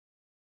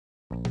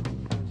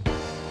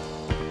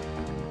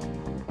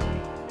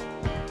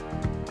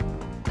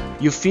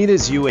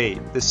UFIDA's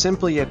U8, the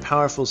simple yet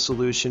powerful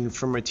solution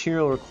for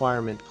material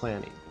requirement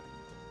planning.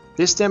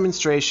 This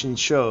demonstration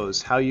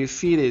shows how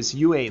UFIDA's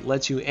U8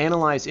 lets you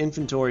analyze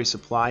inventory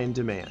supply and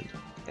demand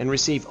and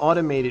receive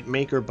automated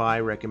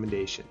make-or-buy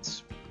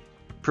recommendations,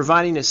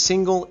 providing a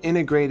single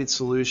integrated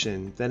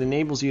solution that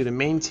enables you to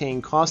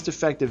maintain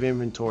cost-effective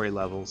inventory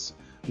levels,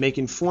 make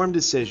informed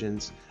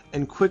decisions,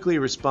 and quickly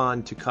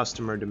respond to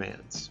customer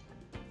demands.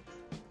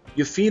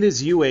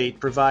 UFIDA's U8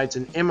 provides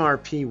an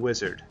MRP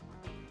wizard.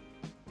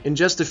 In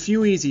just a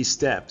few easy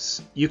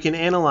steps, you can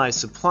analyze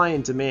supply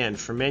and demand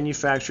for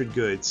manufactured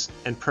goods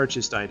and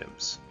purchased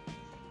items.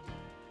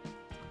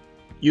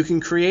 You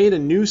can create a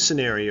new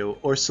scenario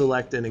or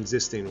select an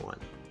existing one.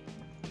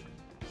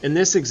 In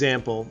this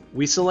example,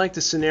 we select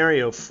a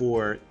scenario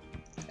for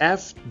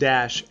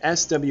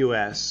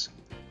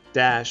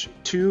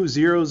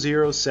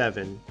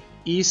F-SWS-2007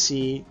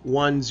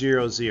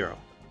 EC100.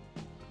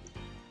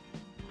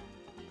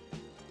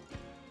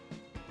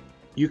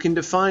 You can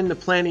define the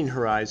planning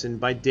horizon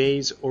by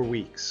days or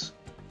weeks.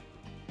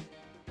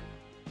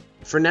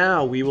 For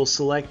now, we will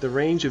select the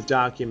range of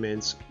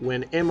documents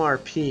when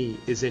MRP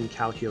is in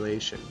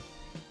calculation.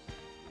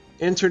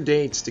 Enter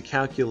dates to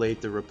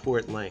calculate the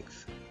report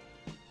length.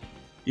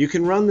 You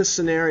can run the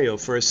scenario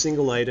for a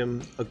single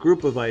item, a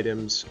group of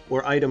items,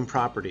 or item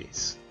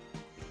properties.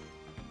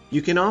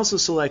 You can also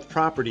select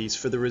properties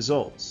for the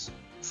results.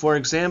 For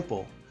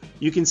example,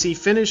 you can see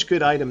finished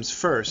good items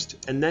first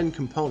and then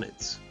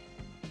components.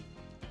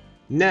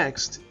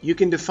 Next, you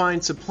can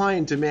define supply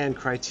and demand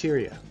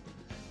criteria.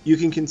 You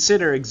can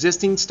consider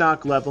existing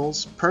stock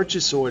levels,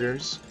 purchase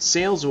orders,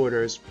 sales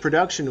orders,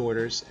 production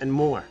orders, and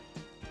more.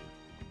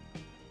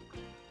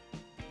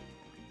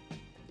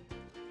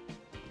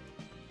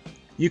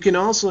 You can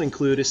also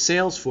include a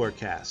sales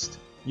forecast.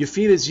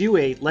 UFIDA's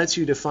U8 lets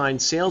you define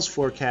sales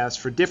forecasts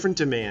for different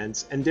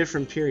demands and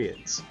different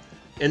periods.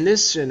 In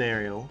this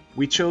scenario,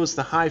 we chose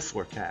the high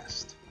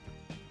forecast.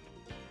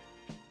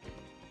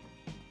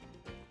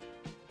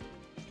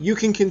 You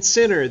can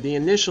consider the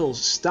initial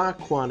stock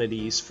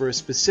quantities for a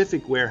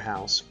specific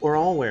warehouse or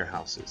all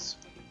warehouses.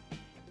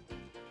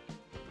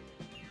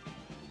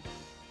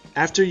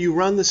 After you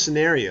run the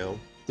scenario,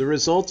 the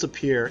results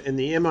appear in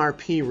the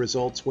MRP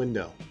results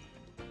window.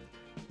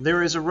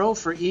 There is a row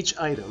for each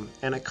item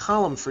and a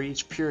column for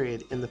each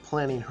period in the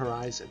planning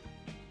horizon.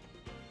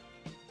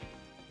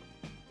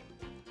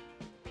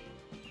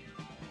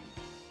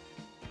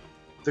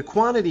 The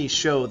quantities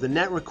show the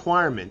net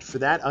requirement for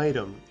that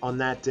item on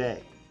that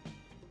day.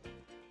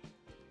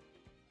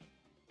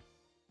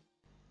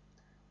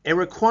 A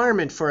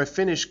requirement for a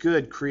finished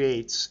good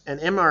creates an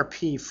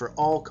MRP for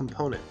all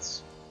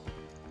components.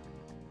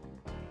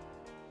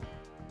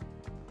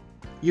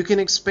 You can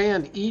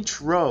expand each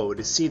row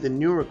to see the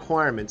new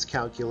requirements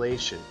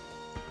calculation.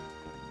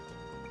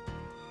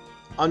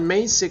 On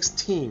May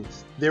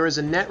 16th, there is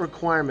a net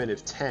requirement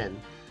of 10,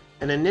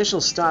 an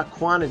initial stock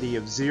quantity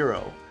of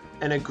 0,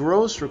 and a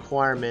gross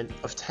requirement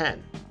of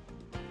 10.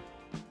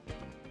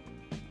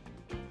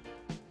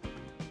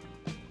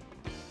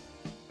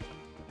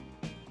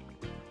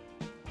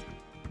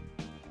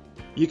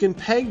 You can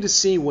peg to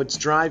see what's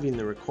driving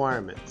the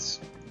requirements.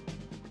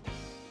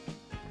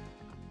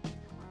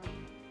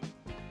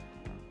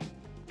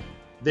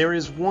 There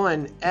is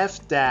one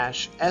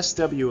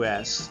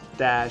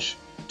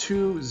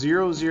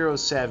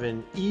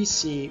F-SWS-2007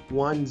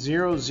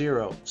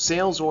 EC100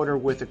 sales order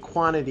with a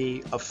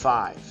quantity of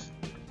 5.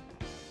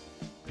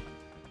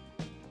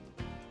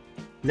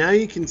 Now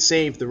you can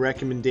save the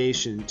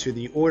recommendation to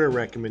the order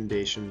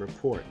recommendation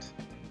report.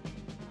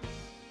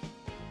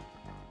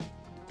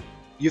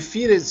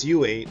 UFIDA's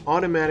U8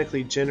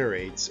 automatically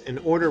generates an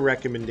order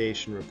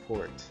recommendation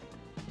report.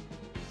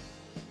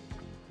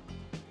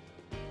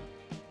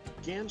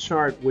 Gantt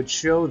chart would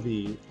show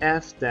the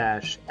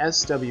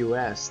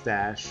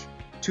F-SWS-2007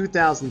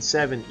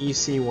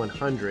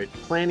 EC100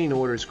 planning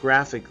orders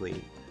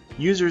graphically.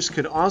 Users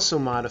could also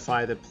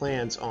modify the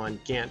plans on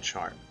Gantt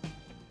chart.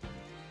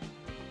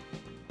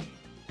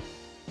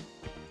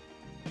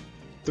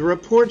 The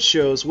report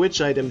shows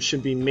which items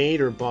should be made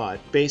or bought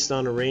based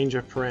on a range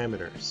of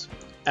parameters.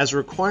 As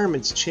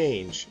requirements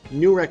change,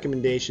 new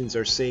recommendations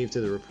are saved to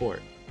the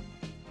report.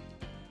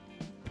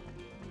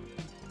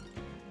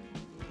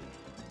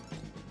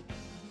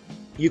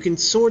 You can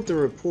sort the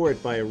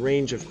report by a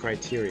range of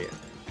criteria.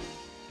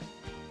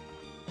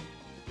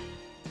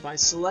 By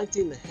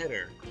selecting the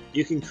header,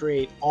 you can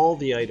create all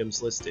the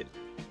items listed.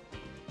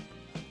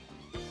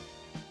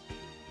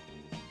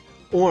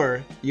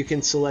 Or you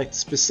can select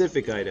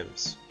specific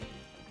items.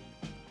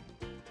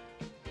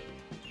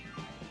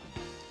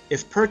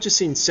 If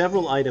purchasing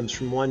several items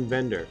from one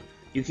vendor,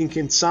 you can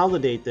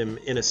consolidate them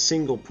in a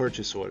single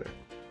purchase order.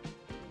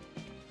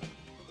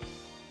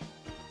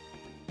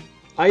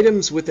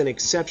 Items with an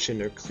exception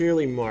are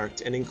clearly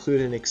marked and include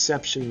an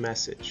exception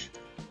message.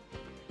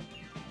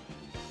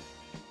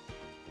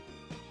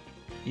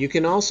 You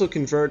can also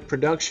convert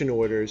production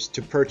orders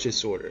to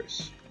purchase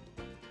orders.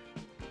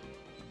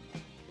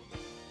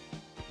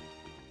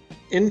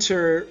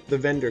 Enter the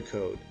vendor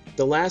code.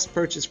 the last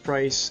purchase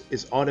price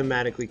is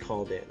automatically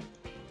called in.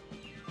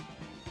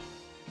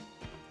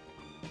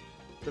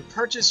 The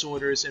purchase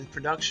orders and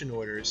production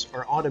orders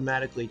are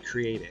automatically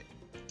created.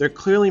 They're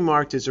clearly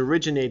marked as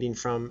originating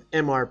from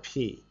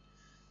MRP,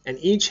 and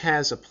each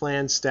has a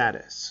planned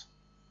status.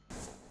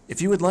 If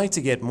you would like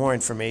to get more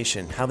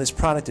information how this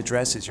product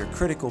addresses your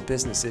critical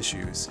business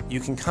issues,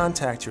 you can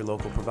contact your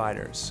local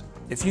providers.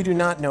 If you do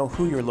not know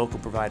who your local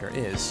provider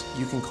is,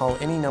 you can call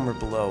any number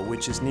below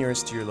which is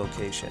nearest to your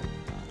location.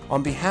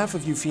 On behalf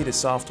of UFIDA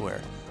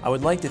Software, I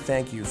would like to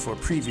thank you for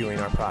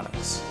previewing our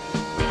products.